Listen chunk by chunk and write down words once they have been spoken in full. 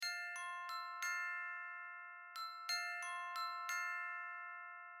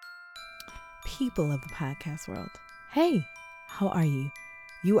people of the podcast world. Hey, how are you?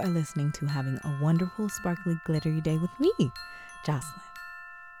 You are listening to Having a Wonderful, Sparkly, Glittery Day with me, Jocelyn.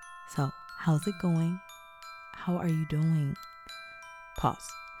 So, how's it going? How are you doing?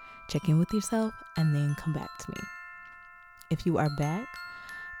 Pause. Check in with yourself and then come back to me. If you are back,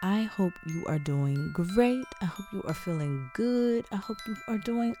 I hope you are doing great. I hope you are feeling good. I hope you are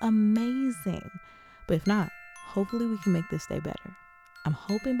doing amazing. But if not, hopefully we can make this day better. I'm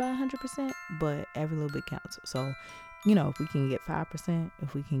hoping by 100%, but every little bit counts. So, if we can get 5%,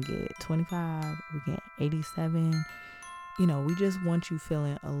 if we can get 25, if we get 87, we just want you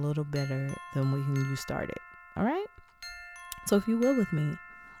feeling a little better than when you started. All right? So if you will with me,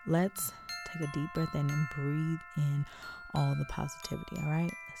 let's take a deep breath in and breathe in all the positivity. All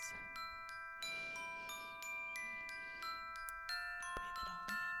right? Let's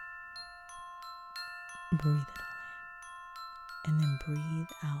breathe it all in. And then breathe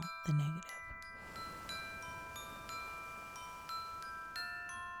out the negative.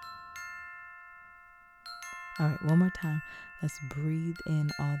 All right, one more time. Let's breathe in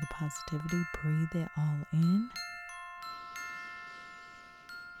all the positivity. Breathe it all in. Breathe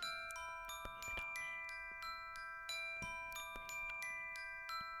it all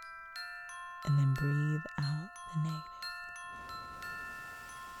in. And then breathe out the negative.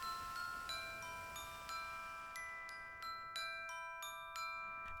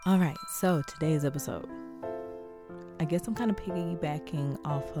 All right, so today's episode, I guess I'm kind of piggybacking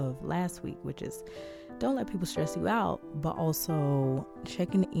off of last week, which is don't let people stress you out, but also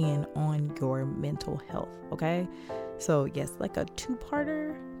checking in on your mental health, okay? So yes, like a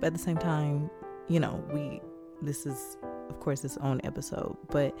two-parter, but at the same time, this is, of course, its own episode,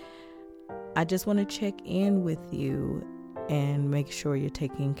 but I just want to check in with you and make sure you're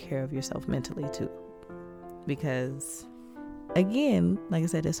taking care of yourself mentally too, because again, like I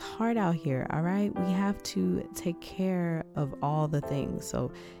said, it's hard out here, all right? We have to take care of all the things.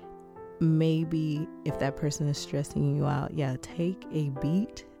 So maybe if that person is stressing you out, take a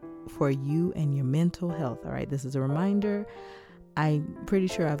beat for you and your mental health, all right? This is a reminder. I'm pretty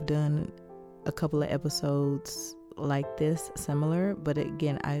sure I've done a couple of episodes like this, similar, but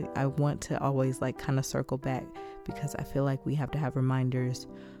again, I want to always kind of circle back because I feel like we have to have reminders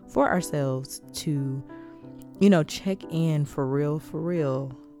for ourselves to check in for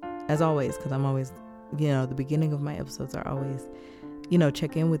real, as always, because I'm always, the beginning of my episodes are always,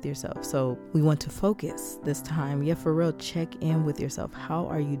 check in with yourself. So we want to focus this time. Yeah, for real, check in with yourself. How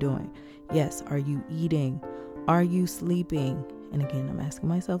are you doing? Yes. Are you eating? Are you sleeping? And again, I'm asking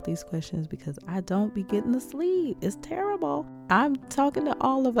myself these questions because I don't be getting to sleep. It's terrible. I'm talking to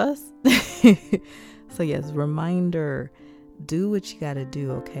all of us. So yes, reminder, do what you got to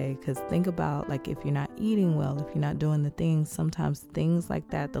do, okay? Because think about if you're not eating well, if you're not doing the things, sometimes things like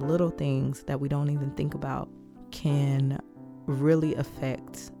that, the little things that we don't even think about can really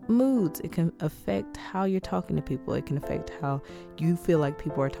affect moods. It can affect how you're talking to people. It can affect how you feel like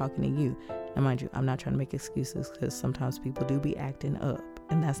people are talking to you. And mind you, I'm not trying to make excuses because sometimes people do be acting up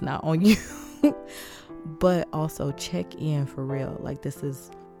and that's not on you. But also check in for real.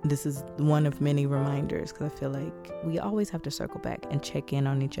 This is one of many reminders because I feel like we always have to circle back and check in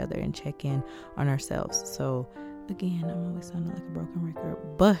on each other and check in on ourselves. So again, I'm always sounding like a broken record,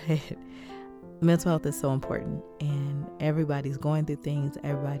 but mental health is so important and everybody's going through things.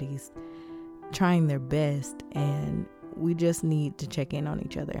 Everybody's trying their best and we just need to check in on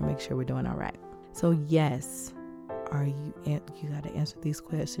each other and make sure we're doing all right. So yes, you got to answer these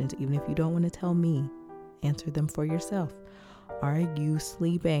questions. Even if you don't want to tell me, answer them for yourself. Are you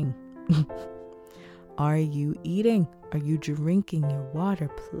sleeping? Are you eating? Are you drinking your water?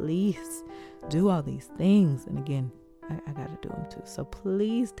 Please do all these things. And again, I got to do them too. So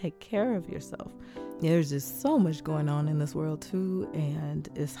please take care of yourself. There's just so much going on in this world too. And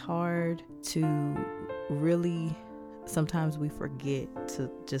it's hard to really, sometimes we forget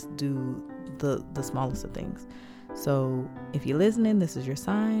to just do the smallest of things. So if you're listening, this is your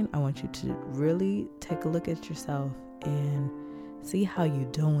sign. I want you to really take a look at yourself and see how you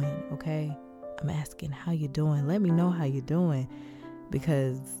doing, okay? I'm asking how you doing. Let me know how you doing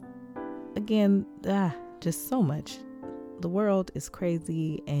because, again, just so much. The world is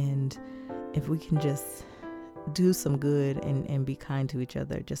crazy, and if we can just do some good and be kind to each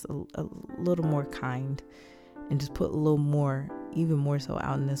other, just a little more kind, and just put a little more, even more so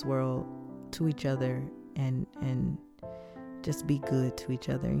out in this world to each other and just be good to each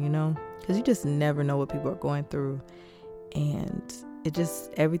other, because you just never know what people are going through. And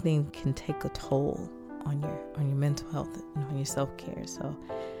everything can take a toll on your mental health and on your self-care. So,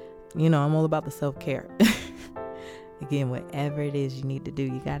 I'm all about the self-care. Again, whatever it is you need to do,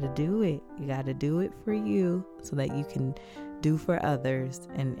 you got to do it. You got to do it for you so that you can do for others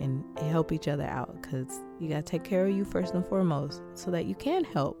and help each other out, because you got to take care of you first and foremost so that you can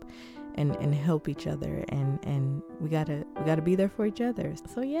help and help each other, and we gotta be there for each other.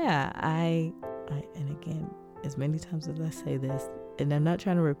 So yeah, I and again, as many times as I say this, and I'm not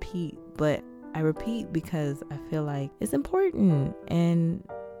trying to repeat, but I repeat because I feel like it's important, and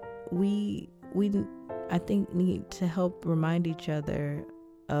we I think need to help remind each other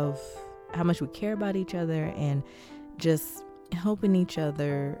of how much we care about each other and just helping each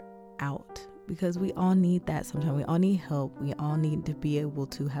other out, because we all need that sometimes. We all need help. We all need to be able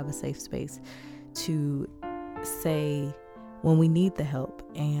to have a safe space to say when we need the help,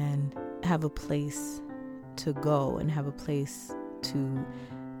 and have a place to go and have a place to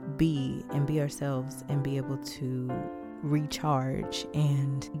be and be ourselves and be able to recharge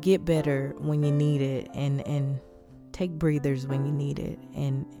and get better when you need it, and take breathers when you need it,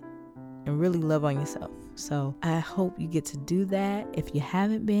 and really love on yourself. So I hope you get to do that. If you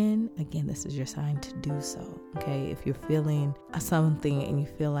haven't been, again, this is your sign to do so. Okay, if you're feeling something and you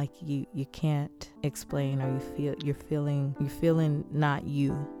feel like you can't explain, or you're feeling not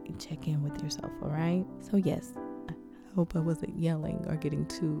you check in with yourself. All right. So yes, I hope I wasn't yelling or getting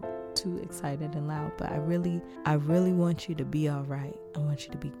too excited and loud, but I really want you to be all right. I want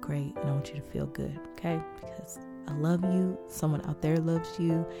you to be great, and I want you to feel good. Okay, because I love you. Someone out there loves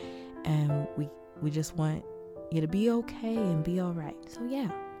you, and we just want you to be okay and be all right. So yeah,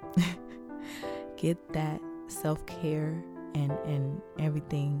 get that self-care and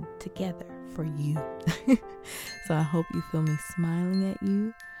everything together for you. So I hope you feel me smiling at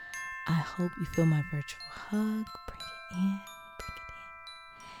you. I hope you feel my virtual hug. Bring it in.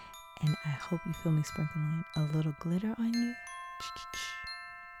 And I hope you feel me sprinkling a little glitter on you.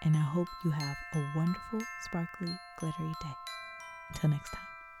 And I hope you have a wonderful, sparkly, glittery day. Until next time.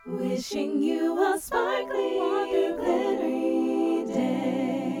 Wishing you a sparkly, glittery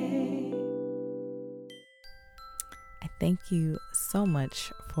day. I thank you so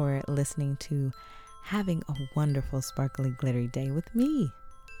much for listening to Having a Wonderful, Sparkly, Glittery Day with me,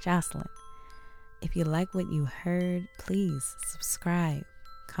 Jocelyn. If you like what you heard, please subscribe,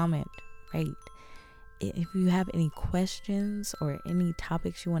 comment, rate. If you have any questions or any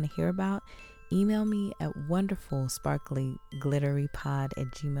topics you want to hear about, email me at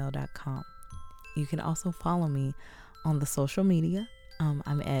wonderfulsparklyglitterypod@gmail.com. You can also follow me on the social media.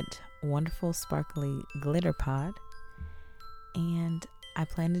 I'm at Wonderful Sparkly Glitter Pod, and I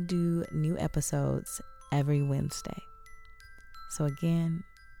plan to do new episodes every Wednesday. So again,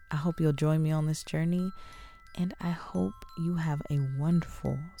 I hope you'll join me on this journey, and I hope you have a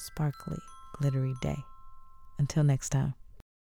wonderful, sparkly, glittery day. Until next time.